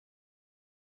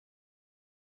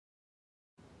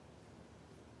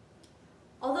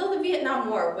Although the Vietnam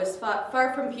War was fought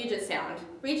far from Puget Sound,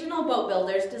 regional boat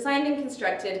builders designed and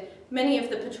constructed many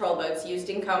of the patrol boats used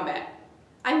in combat.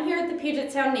 I'm here at the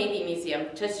Puget Sound Navy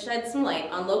Museum to shed some light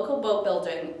on local boat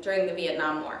building during the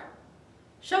Vietnam War.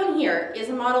 Shown here is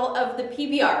a model of the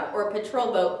PBR, or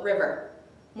Patrol Boat River.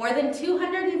 More than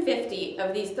 250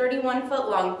 of these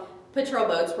 31-foot-long patrol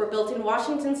boats were built in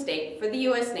Washington State for the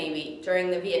U.S. Navy during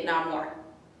the Vietnam War.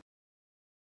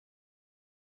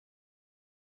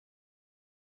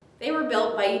 They were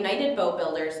built by United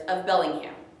Boatbuilders of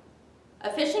Bellingham.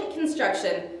 Efficient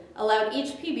construction allowed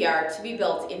each PBR to be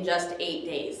built in just 8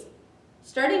 days.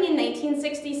 Starting in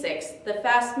 1966, the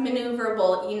fast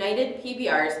maneuverable United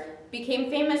PBRs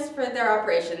became famous for their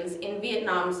operations in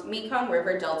Vietnam's Mekong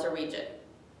River Delta region.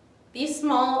 These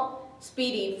small,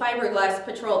 speedy fiberglass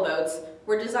patrol boats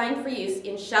were designed for use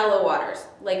in shallow waters,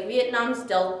 like Vietnam's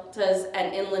deltas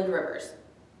and inland rivers.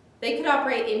 They could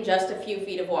operate in just a few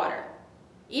feet of water.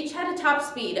 Each had a top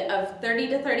speed of 30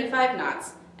 to 35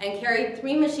 knots and carried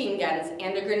 3 machine guns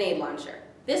and a grenade launcher.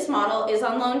 This model is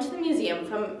on loan to the museum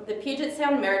from the Puget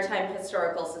Sound Maritime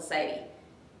Historical Society.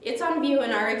 It's on view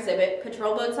in our exhibit,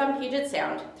 Patrol Boats on Puget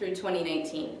Sound, through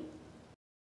 2019.